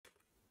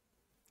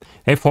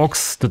Hey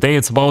folks, today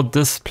it's about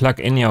this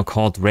plugin here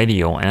called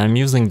Radio, and I'm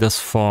using this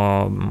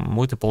for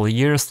multiple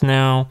years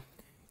now,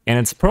 and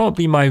it's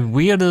probably my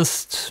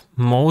weirdest,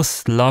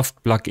 most loved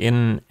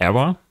plugin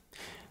ever,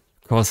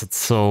 because it's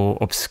so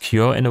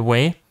obscure in a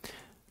way,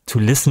 to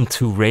listen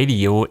to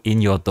radio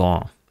in your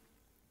DAW.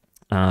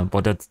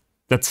 But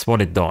that's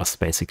what it does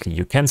basically.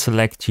 You can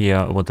select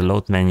here with the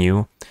load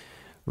menu,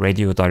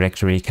 radio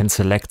directory, you can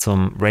select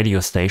some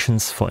radio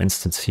stations, for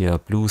instance here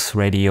blues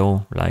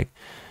radio, like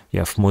you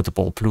have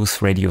multiple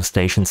blues radio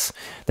stations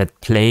that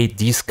play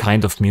this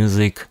kind of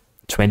music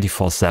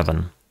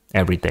 24/7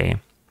 every day.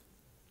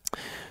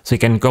 So you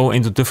can go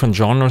into different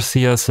genres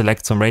here,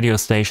 select some radio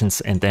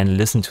stations and then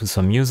listen to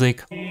some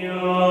music.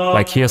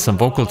 Like here some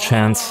vocal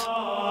chants.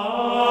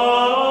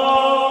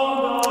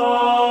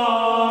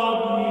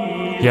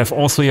 You have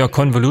also your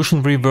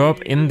convolution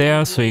reverb in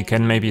there, so you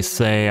can maybe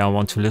say I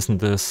want to listen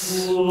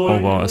this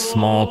over a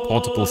small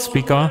portable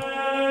speaker.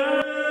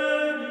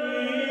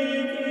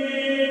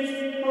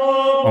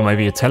 Or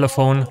maybe a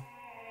telephone.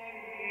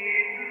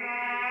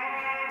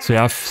 So you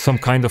have some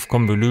kind of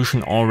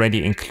convolution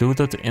already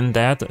included in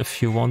that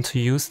if you want to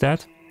use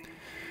that.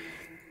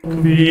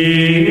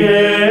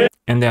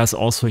 And there's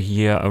also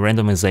here a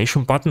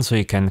randomization button, so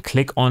you can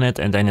click on it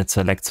and then it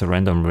selects a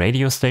random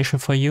radio station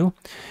for you.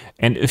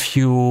 And if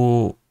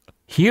you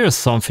hear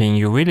something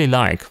you really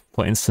like,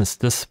 for instance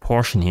this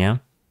portion here,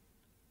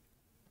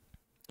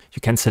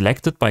 you can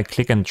select it by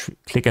click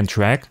and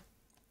drag.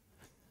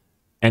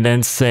 And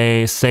then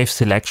say save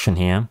selection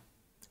here.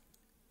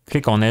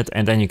 Click on it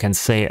and then you can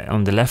say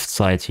on the left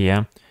side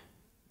here,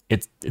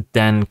 it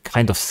then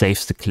kind of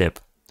saves the clip.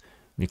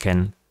 You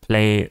can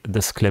play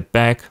this clip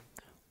back,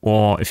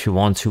 or if you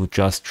want to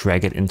just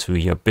drag it into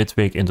your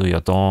Bitwig, into your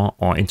DAW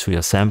or into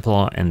your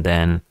sampler and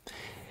then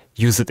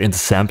use it in the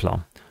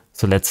sampler.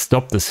 So let's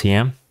stop this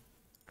here.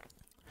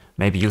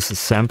 Maybe use the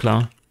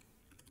sampler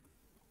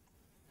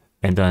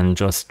and then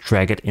just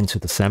drag it into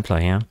the sampler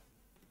here.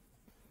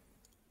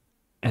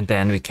 And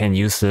then we can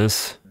use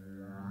this.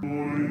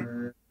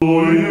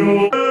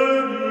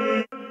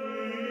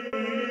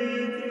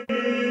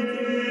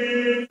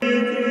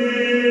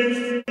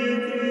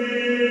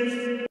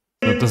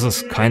 So this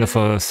is kind of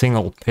a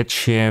single pitch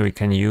here we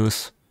can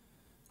use.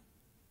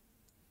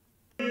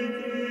 You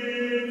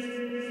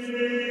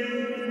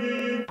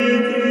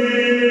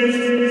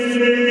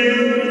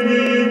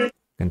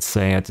can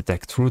say I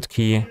detect root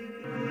key.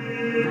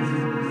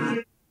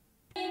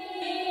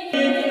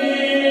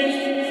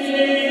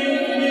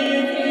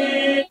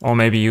 Or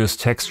maybe use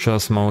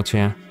textures mode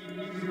here.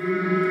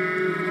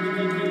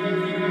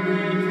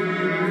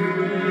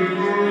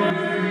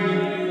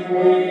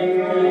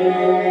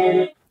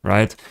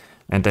 Right,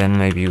 and then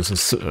maybe use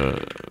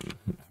a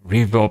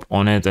reverb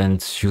on it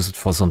and use it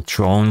for some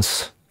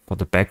drones for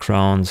the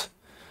background.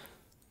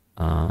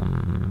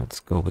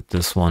 Let's go with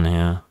this one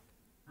here.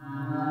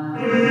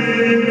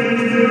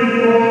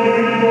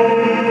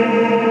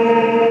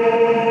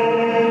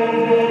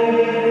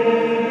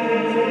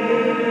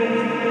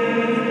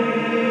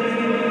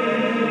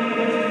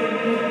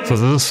 So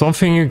this is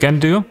something you can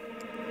do.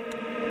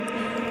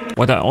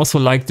 What I also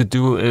like to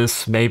do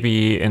is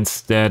maybe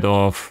instead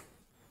of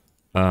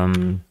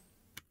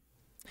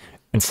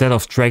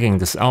dragging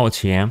this out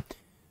here,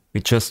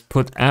 we just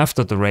put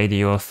after the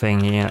radio thing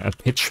here a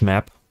pitch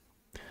map.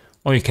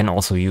 Or you can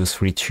also use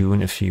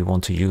retune if you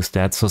want to use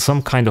that. So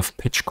some kind of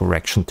pitch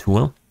correction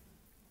tool.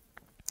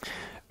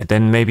 And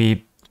then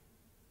maybe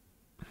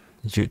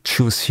you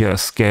choose here a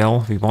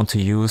scale we want to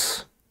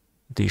use,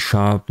 D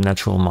sharp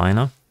natural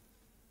minor.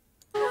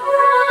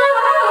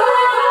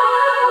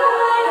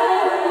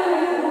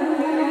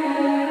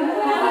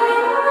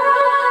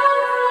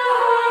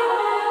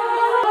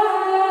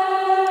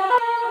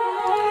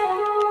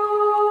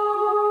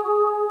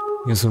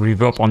 Use a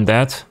reverb on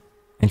that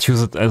and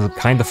use it as a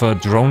kind of a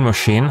drone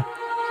machine.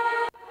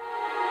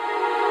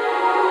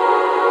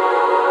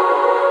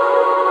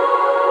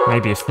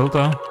 Maybe a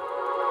filter.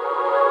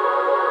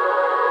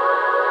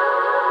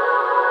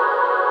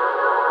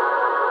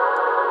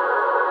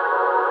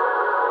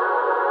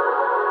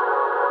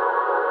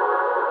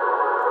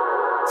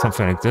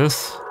 Something like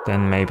this.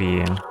 Then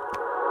maybe a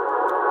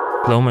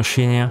flow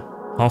machine here,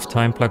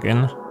 halftime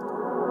plugin.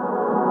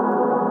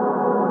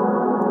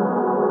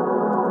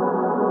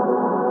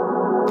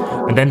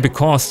 And then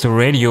because the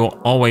radio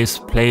always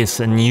plays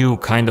a new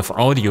kind of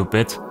audio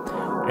bit,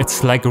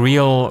 it's like a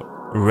real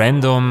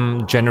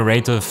random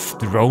generative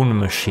drone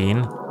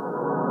machine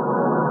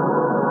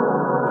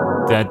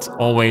that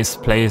always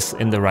plays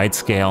in the right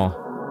scale.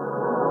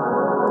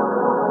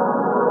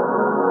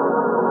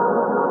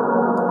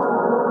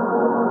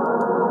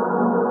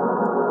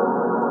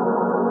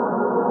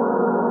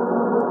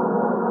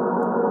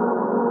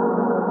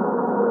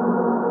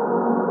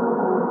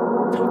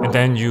 And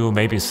then you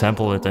maybe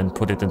sample it and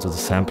put it into the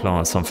sampler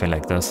or something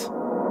like this.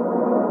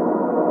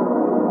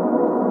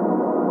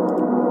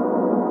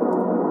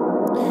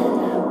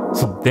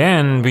 So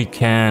then we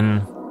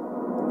can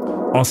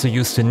also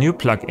use the new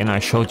plugin I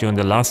showed you in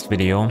the last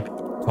video,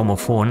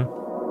 Homophone,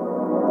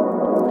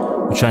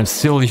 which I'm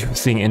still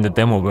using in the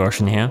demo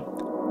version here.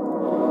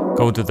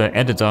 Go to the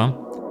editor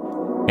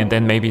and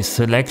then maybe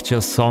select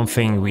just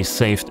something we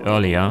saved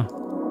earlier.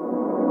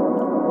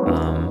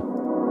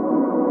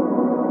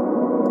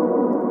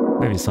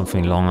 Maybe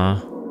something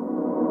longer.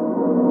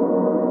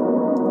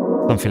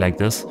 Something like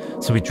this.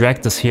 So we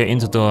drag this here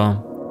into the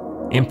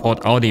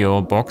import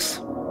audio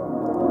box.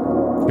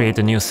 Create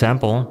a new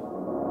sample.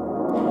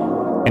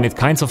 And it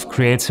kind of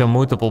creates your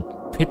multiple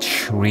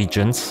pitch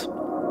regions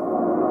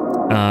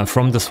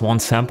from this one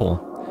sample.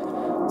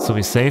 So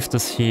we save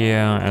this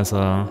here as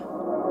a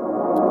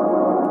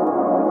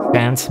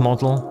chance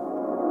model.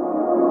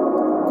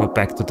 Go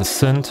back to the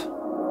synth.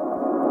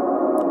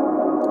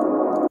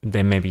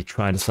 Then maybe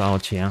try this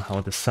out here,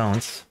 how this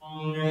sounds.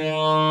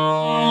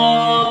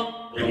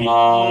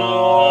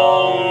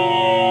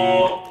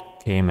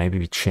 Okay, maybe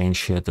we change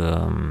here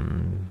the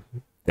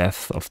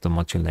depth of the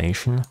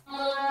modulation.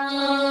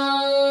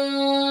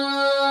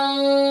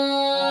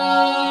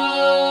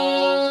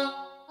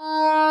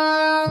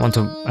 Want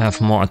to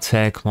have more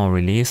attack, more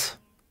release.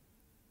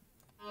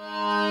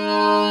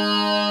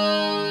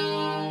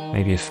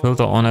 Maybe a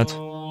filter on it.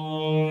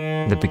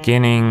 In the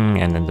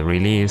beginning and then the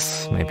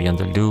release, maybe on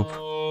the loop.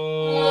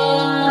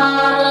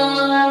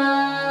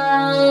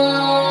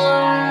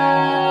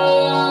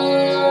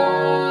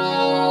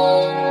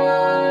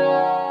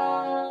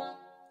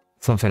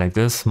 Something like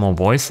this, more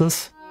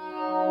voices.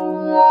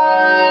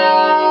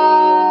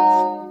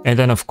 And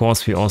then of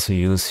course we also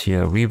use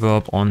here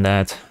reverb on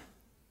that.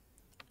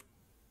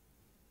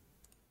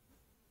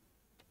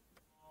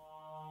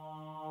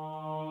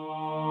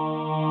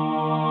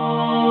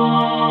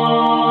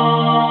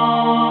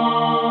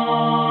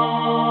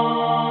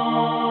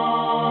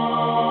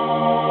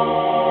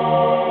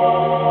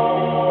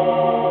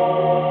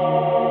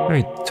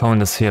 Maybe tone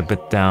this here a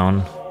bit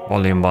down,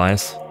 volume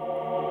wise.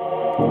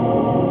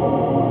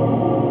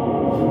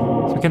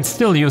 So we can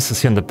still use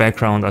this here in the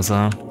background as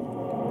a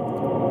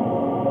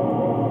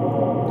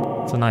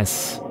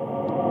nice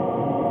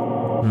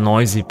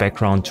noisy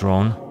background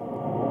drone.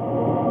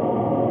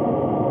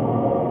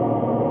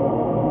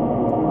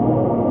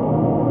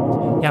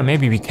 Yeah,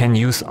 maybe we can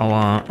use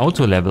our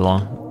auto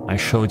leveler I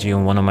showed you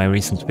in one of my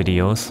recent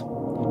videos.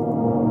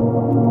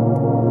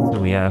 So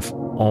we have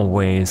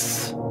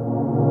always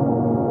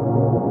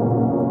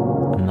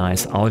a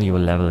nice audio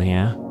level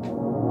here.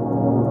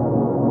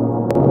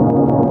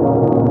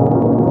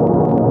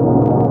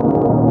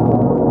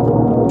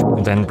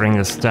 And then bring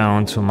this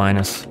down to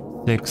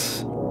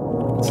 -6,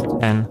 it's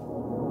 10.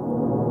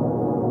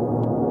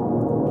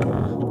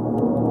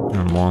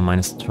 And more,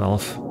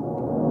 -12.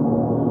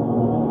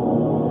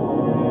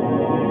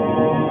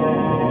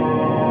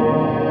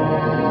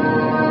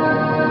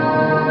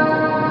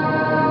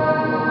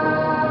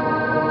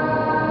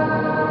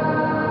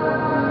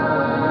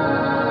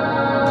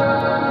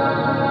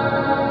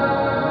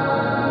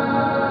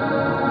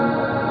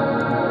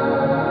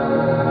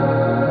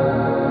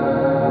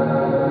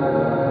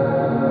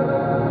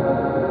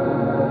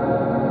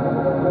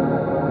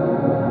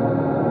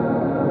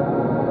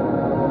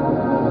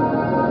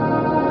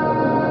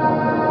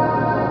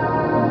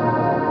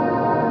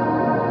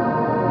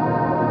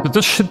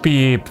 This should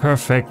be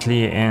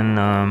perfectly in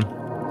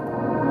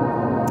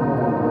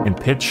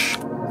pitch,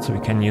 so we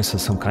can use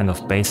some kind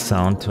of bass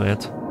sound to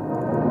it.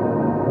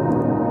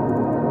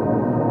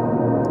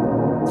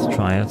 Let's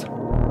try it.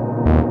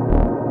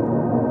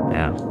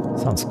 Yeah,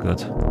 sounds good.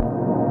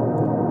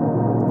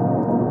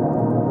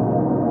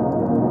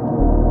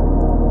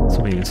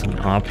 So we use an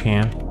ARP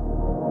here.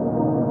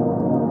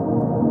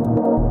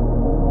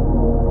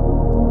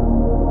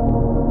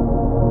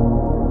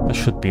 There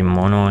should be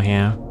mono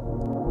here.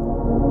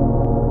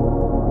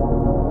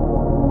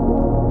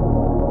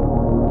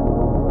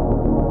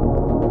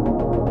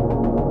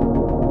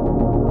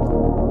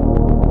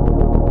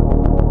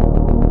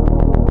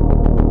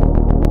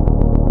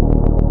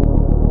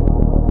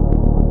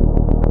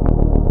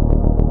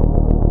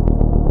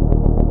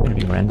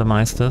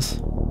 Randomize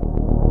this.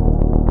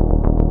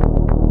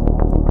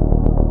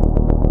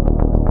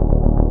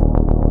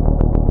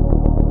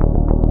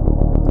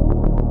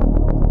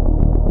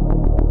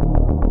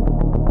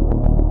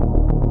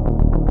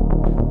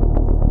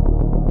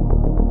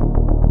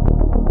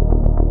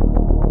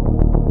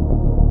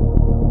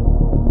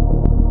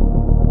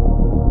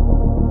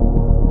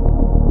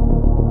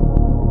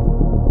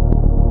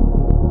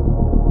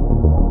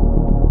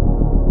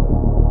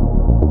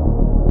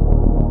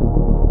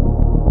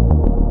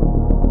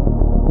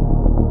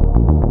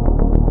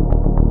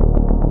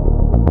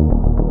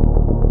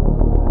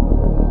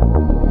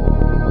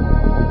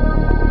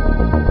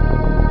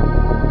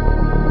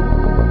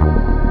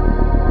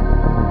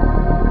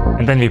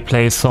 And then we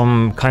play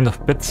some kind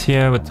of bits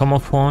here with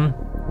tomophone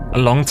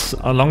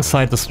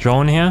alongside this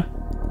drone here.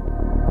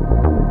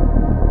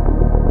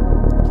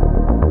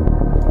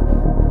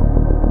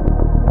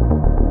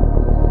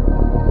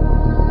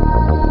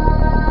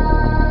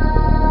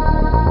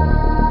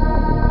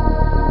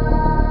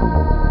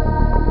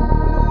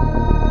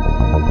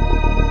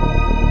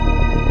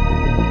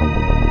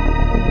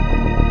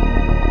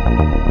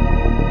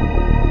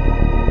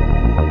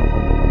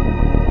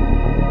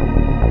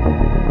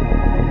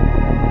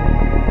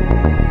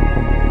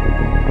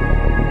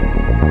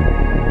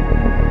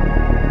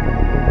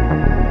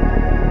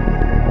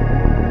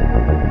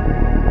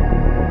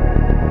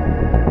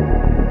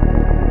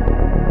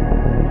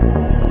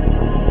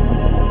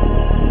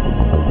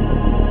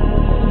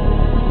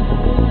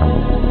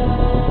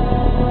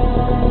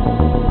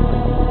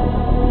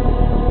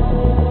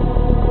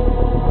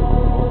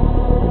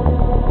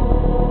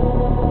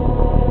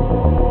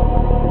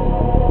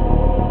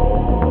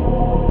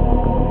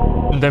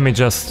 Let me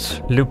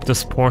just loop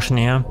this portion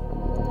here.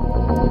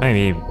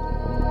 Maybe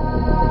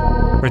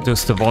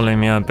reduce the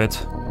volume here a bit.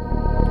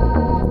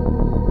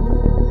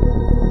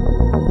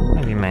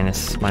 Maybe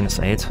minus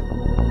 8.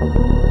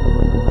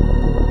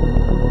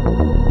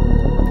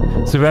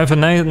 So we have a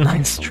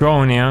nice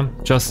drone here,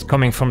 just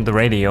coming from the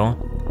radio.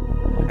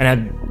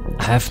 And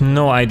I have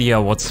no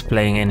idea what's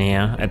playing in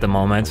here at the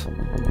moment.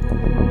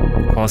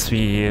 Because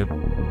we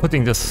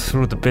putting this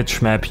through the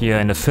pitch map here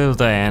and a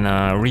filter and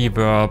a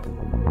reverb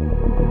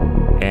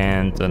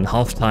and a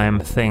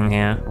halftime thing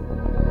here.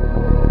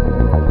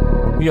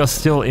 We are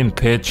still in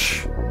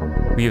pitch.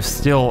 We are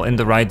still in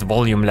the right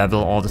volume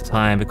level all the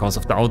time because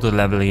of the auto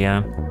level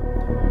here.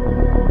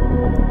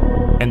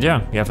 And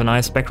yeah, we have a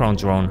nice background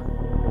drone.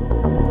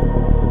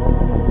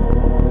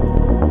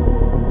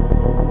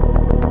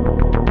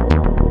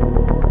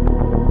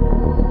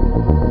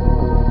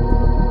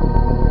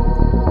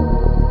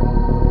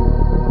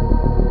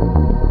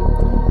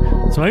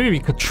 So maybe we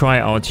could try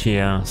out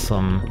here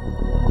some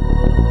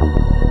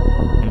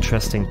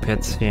interesting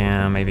pits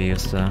here. Maybe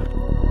use the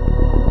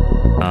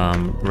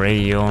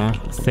radio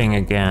thing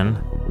again.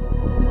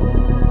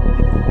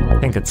 I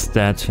think it's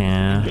that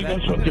here.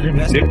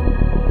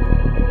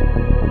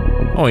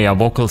 Oh yeah,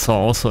 vocals are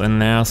also in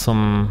there.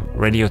 Some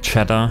radio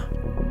chatter.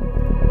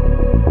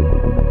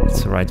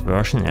 It's the right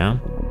version, yeah.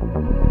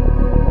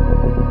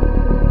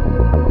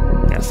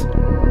 Yes.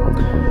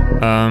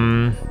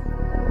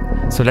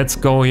 So let's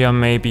go here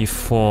maybe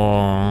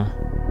for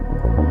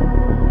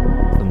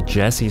some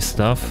jazzy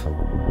stuff.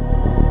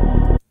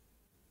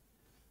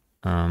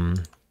 You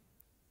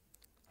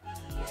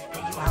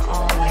are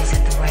always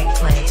at the right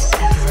place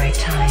at the right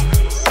time.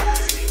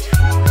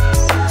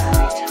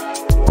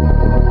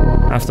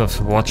 I have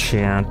to watch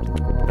here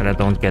that I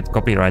don't get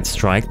copyright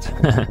striked.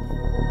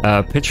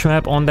 Pitch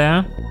map on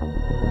there.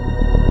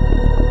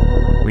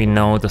 We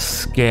know the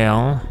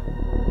scale.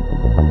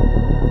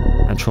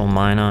 Natural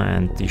minor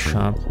and D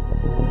sharp.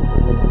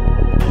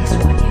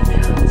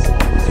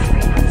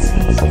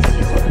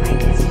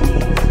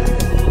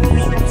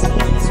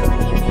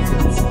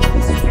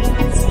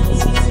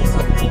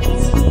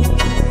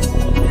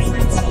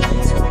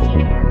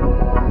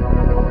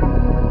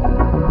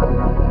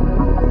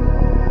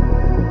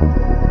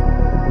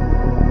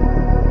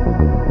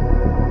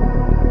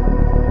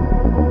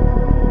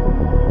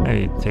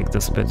 Maybe take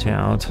this bit here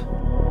out.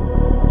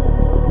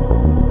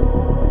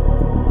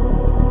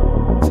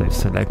 Save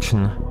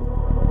selection.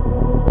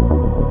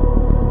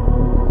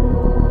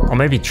 Or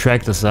maybe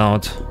drag this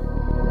out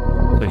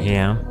to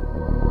here.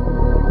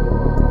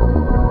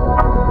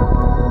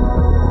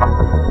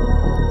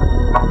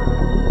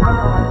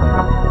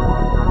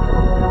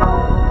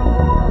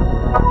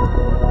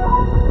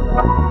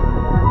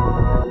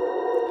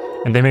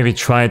 And then maybe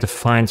try to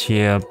find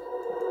here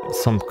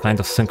some kind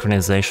of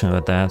synchronization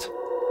with that.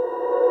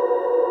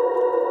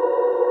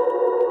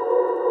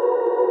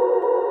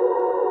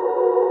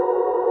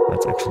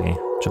 Let's actually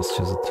just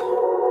use it.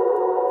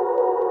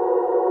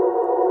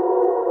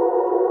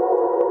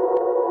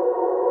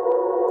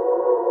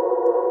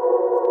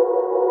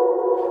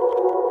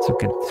 So we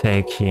can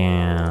take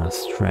here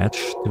stretch.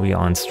 We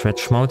are in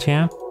stretch mode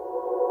here.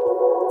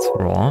 It's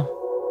raw.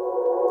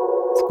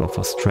 Let's go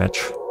for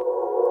stretch.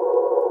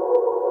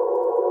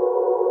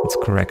 Let's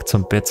correct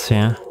some bits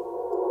here.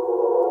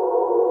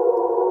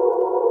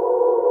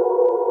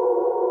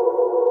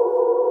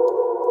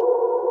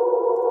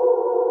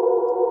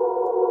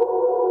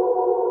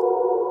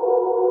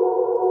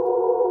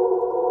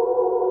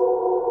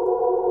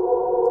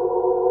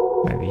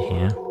 Maybe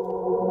here.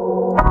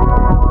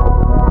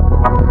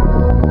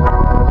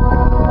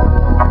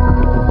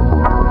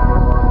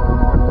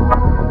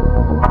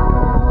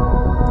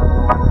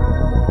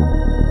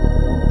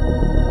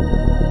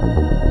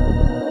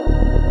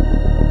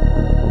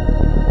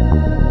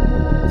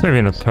 It's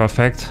maybe not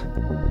perfect.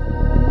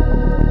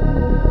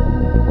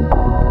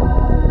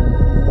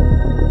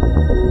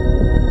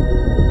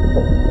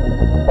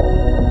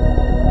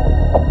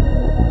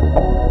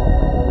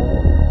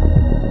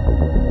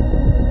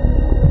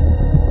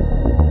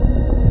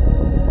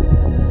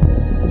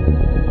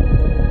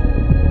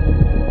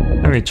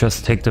 Maybe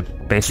just take the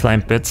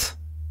baseline bits.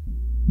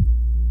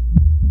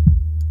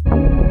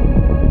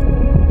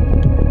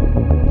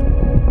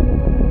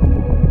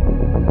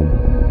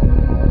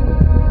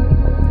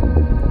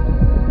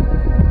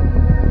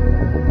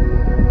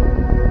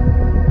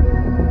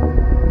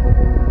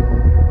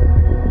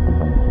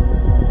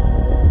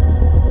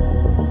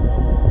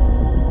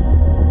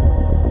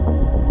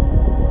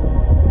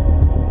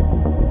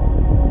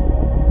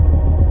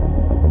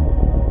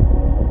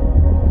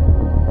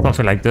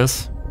 Something like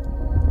this.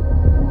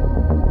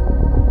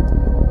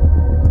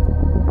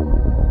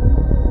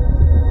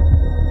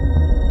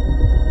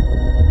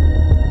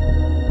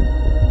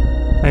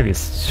 Maybe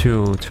it's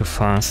too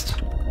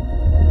fast.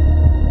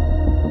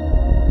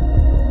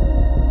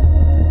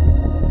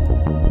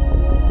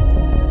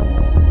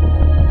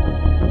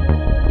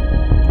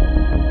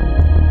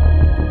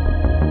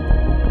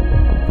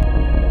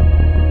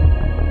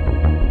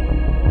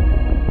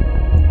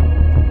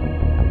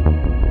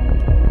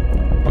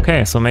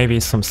 Okay, so maybe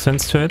some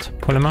synths to it,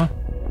 Polymer.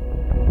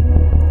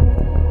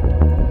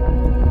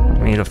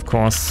 Need of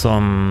course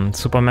some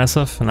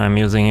Supermassive, and I'm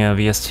using a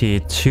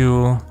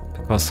VST2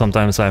 because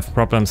sometimes I have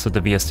problems with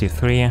the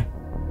VST3.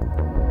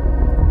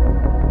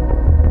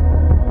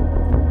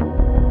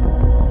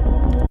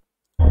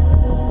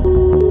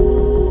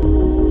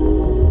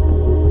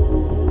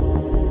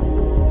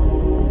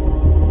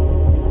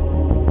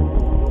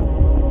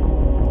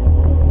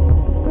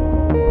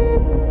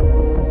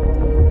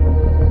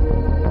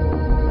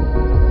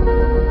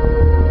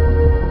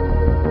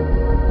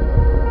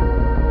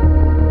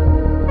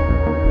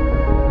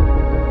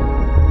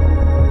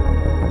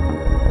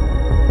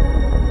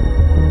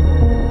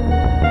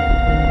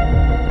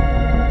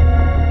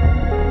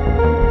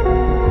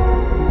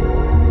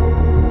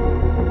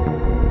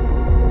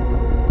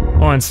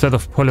 Instead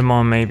of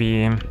Polymer,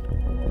 maybe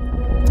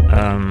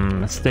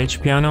a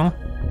stage piano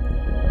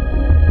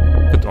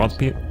could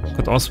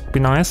also be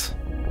nice.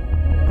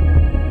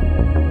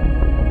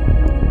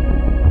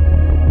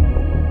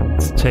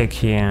 Let's take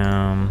here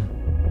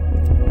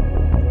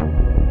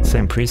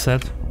same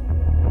preset.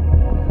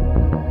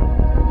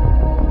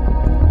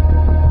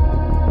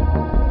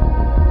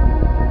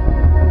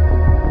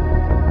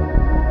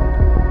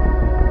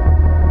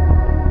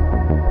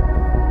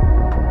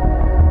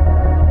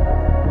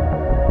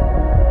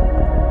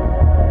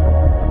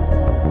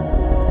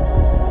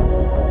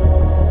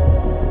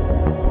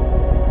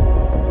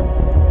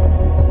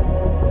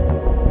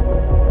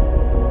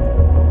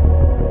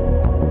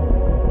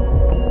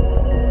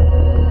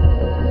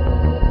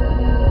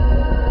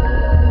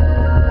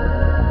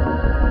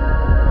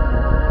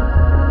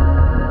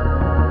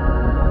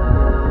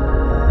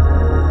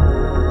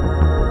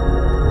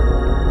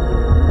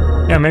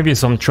 Yeah, maybe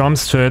some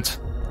drums to it,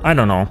 I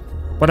don't know.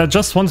 But I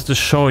just wanted to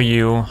show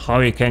you how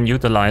you can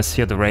utilize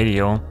here the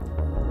radio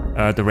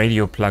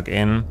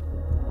plugin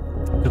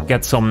to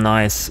get some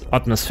nice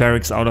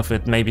atmospherics out of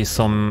it, maybe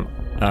some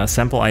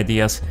sample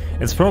ideas.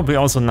 It's probably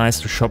also nice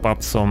to chop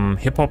up some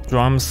hip-hop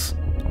drums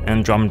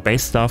and drum and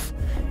bass stuff.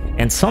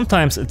 And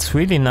sometimes it's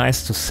really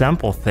nice to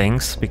sample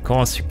things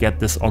because you get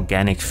this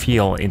organic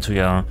feel into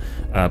your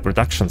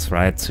productions,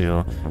 right?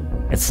 So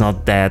it's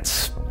not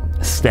that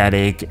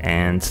static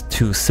and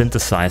too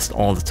synthesized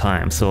all the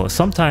time. So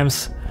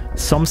sometimes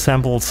some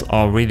samples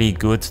are really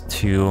good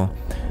to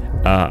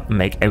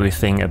make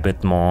everything a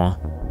bit more,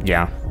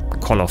 yeah,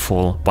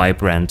 colorful,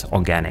 vibrant,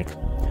 organic.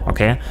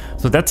 Okay,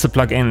 so that's the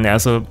plugin.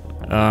 There's a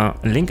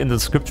link in the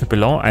description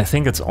below. I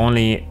think it's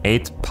only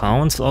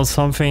 £8 or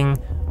something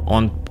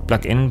on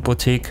Plugin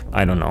Boutique.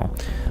 I don't know.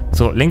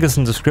 So link is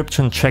in the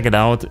description. Check it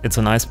out. It's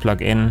a nice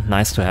plugin,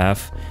 nice to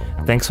have.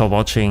 Thanks for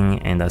watching,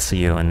 and I'll see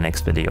you in the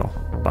next video.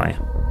 Bye.